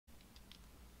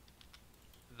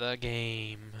the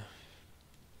game.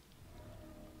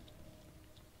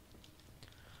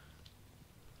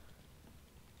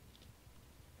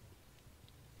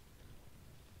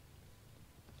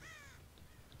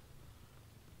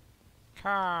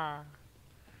 Car.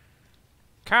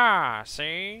 Car,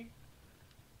 see?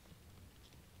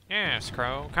 Yes,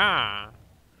 Crow, car.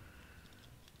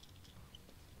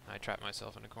 I trapped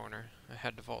myself in a corner. I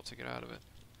had to vault to get out of it.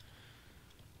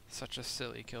 Such a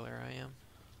silly killer I am.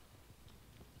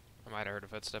 I might have heard a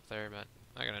footstep there, but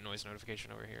I got a noise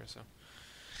notification over here, so.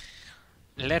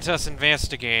 Let us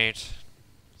investigate.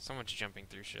 Someone's jumping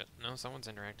through shit. No, someone's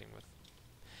interacting with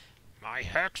my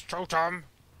hex totem.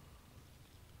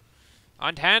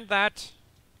 Unhand that,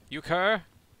 you cur.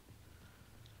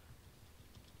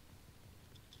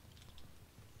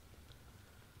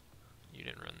 You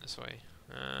didn't run this way.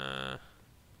 I'm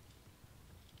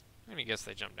gonna guess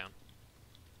they jumped down.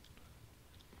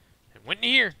 And went in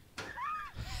here.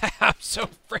 I'm so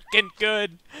freaking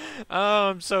good. Oh,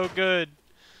 I'm so good.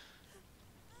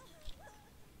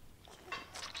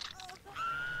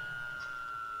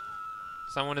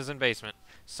 Someone is in basement.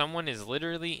 Someone is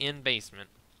literally in basement.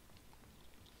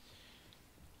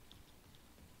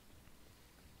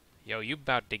 Yo, you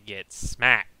about to get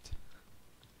smacked.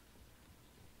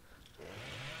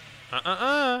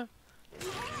 Uh-uh-uh.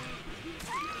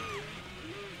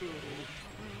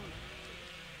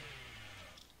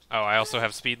 Oh, I also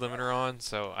have speed limiter on,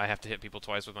 so I have to hit people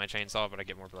twice with my chainsaw, but I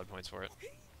get more blood points for it.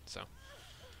 So.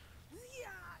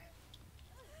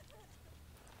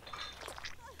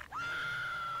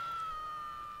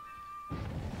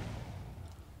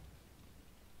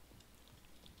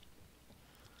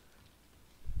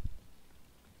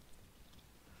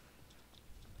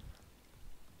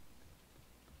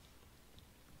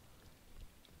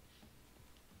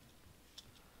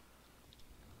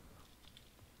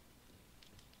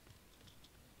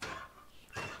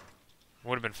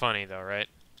 Would have been funny, though, right?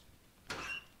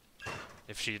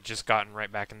 If she had just gotten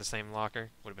right back in the same locker,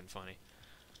 would have been funny.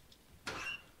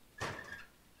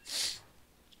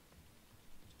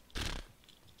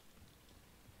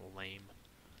 Lame.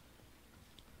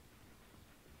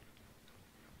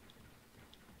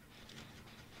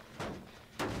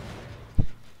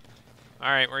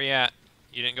 Alright, where you at?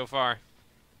 You didn't go far.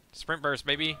 Sprint burst,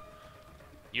 baby.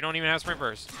 You don't even have sprint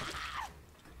burst.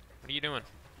 What are you doing?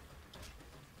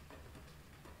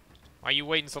 Why are you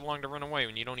waiting so long to run away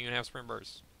when you don't even have sprint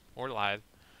burst? Or live?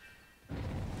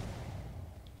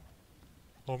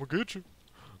 I'ma get you.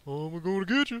 I'm gonna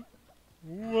get you.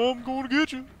 Ooh, I'm gonna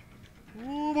get you.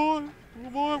 Oh boy. Oh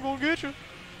boy, I'm gonna get you.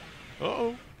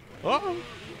 Uh-oh. Uh-oh.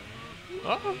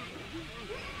 Uh-oh.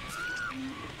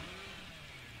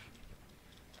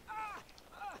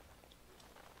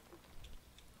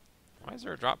 Why is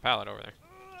there a drop pallet over there?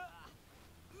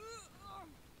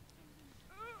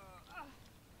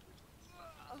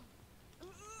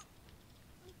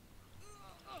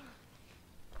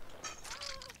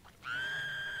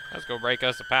 Let's go break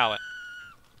us a pallet.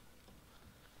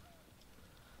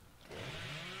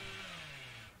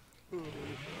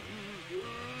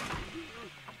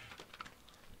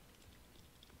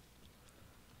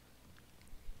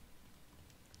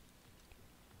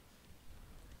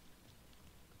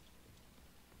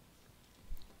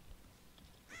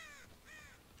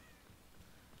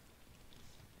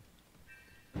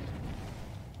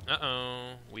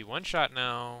 Uh-oh. We one-shot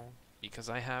now because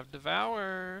I have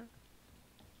Devour.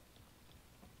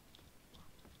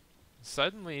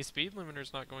 Suddenly, speed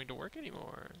limiter's not going to work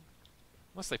anymore.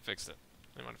 Unless they fixed it.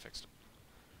 They might have fixed it.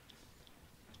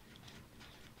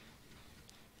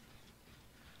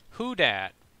 Who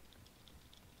dat?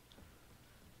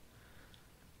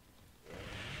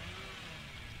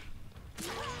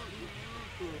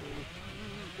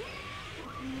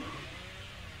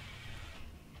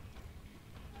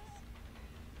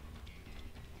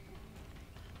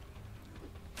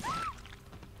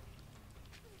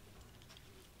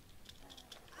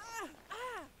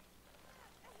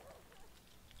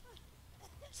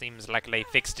 Seems like they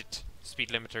fixed it. Speed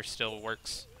limiter still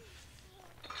works.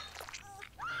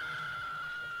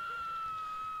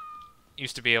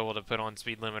 Used to be able to put on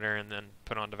speed limiter and then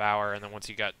put on Devour, and then once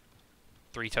you got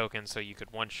 3 tokens so you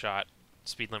could one-shot,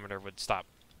 speed limiter would stop.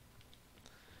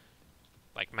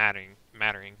 Like mattering.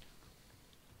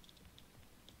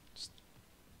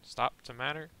 Stop to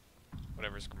matter?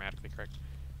 Whatever's grammatically correct.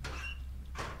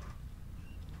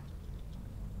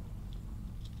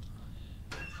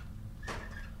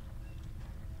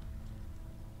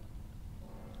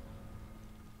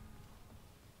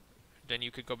 Then you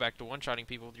could go back to one-shotting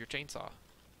people with your chainsaw.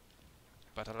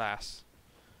 But alas.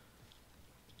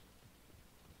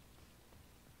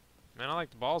 Man, I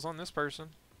like the balls on this person.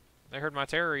 They heard my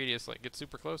terror radius like get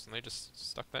super close and they just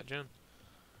stuck that gen.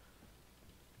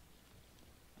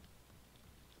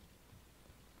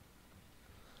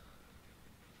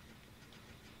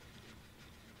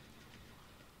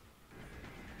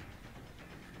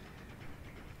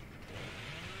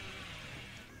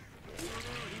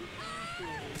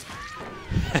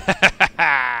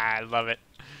 I love it.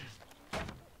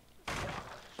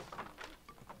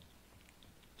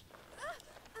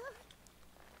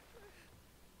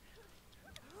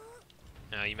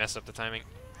 No, you messed up the timing.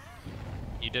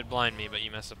 You did blind me, but you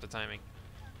messed up the timing.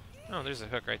 Oh, there's a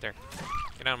hook right there.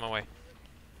 Get out of my way.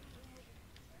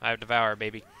 I have Devour,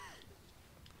 baby.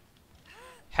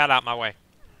 Head out my way.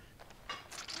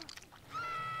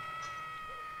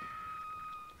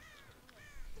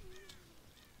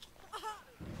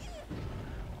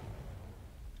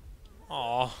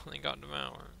 Aw, they got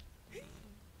Devour.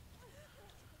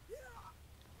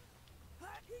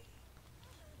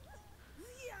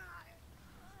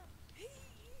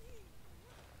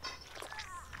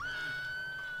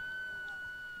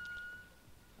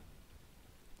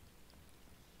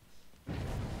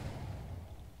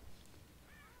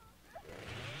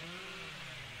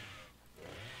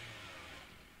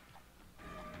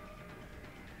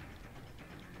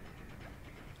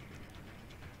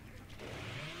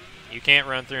 You can't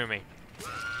run through me.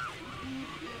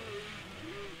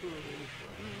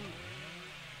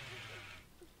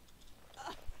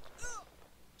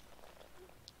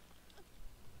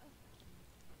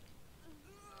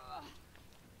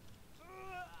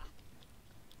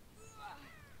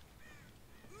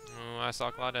 Oh, I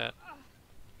saw Claudette.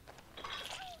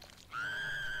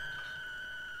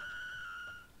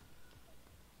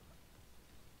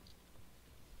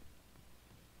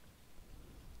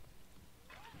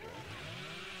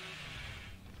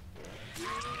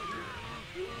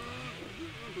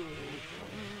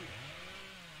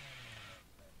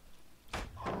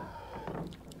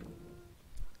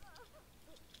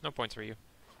 No points for you.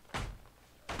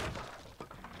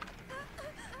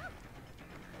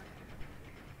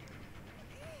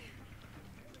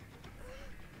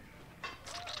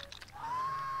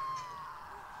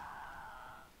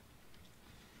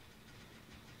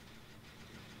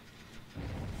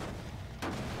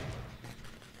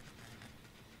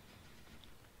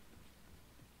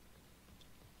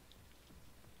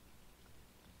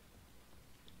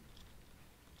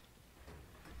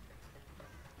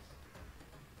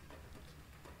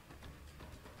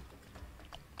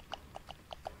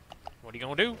 What are you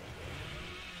gonna do?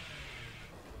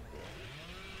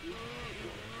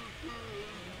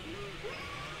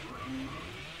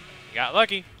 You got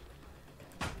lucky.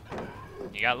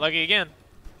 You got lucky again.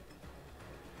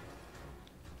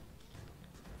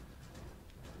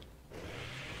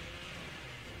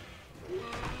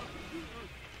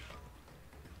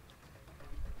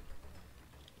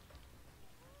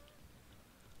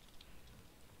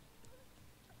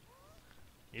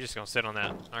 You're just gonna sit on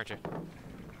that, aren't you?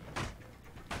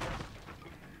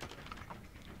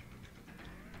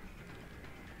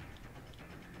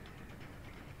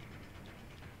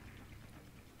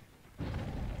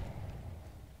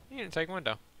 You didn't take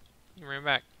window. You ran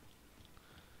back.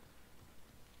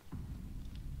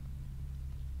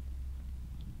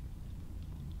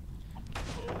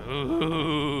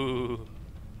 Ooh.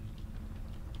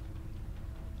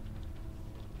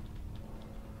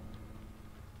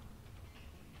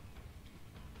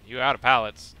 You out of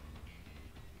pallets.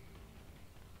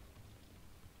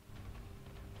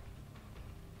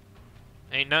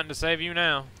 Ain't nothing to save you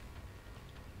now.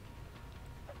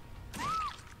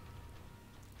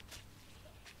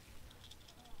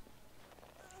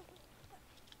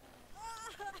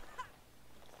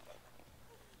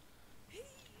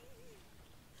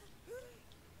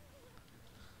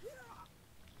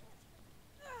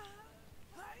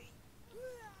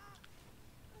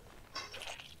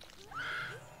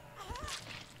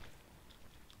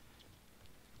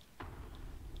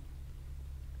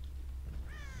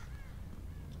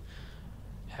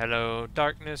 Hello,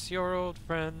 darkness, your old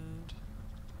friend.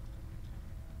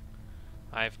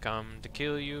 I've come to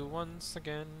kill you once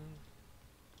again.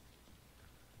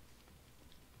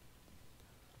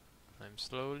 I'm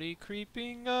slowly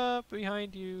creeping up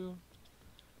behind you.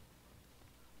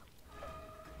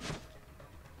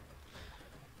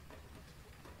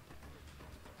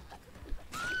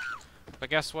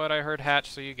 But guess what? I heard hatch,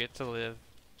 so you get to live.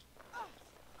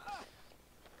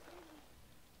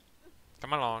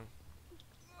 Come along.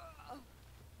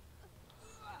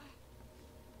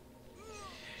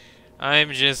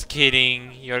 I'm just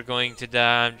kidding. You're going to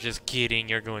die. I'm just kidding.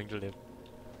 You're going to live.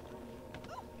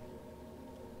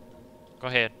 Go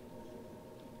ahead.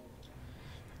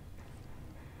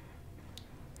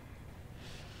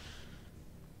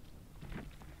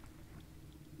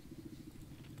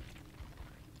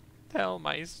 tell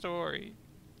my story.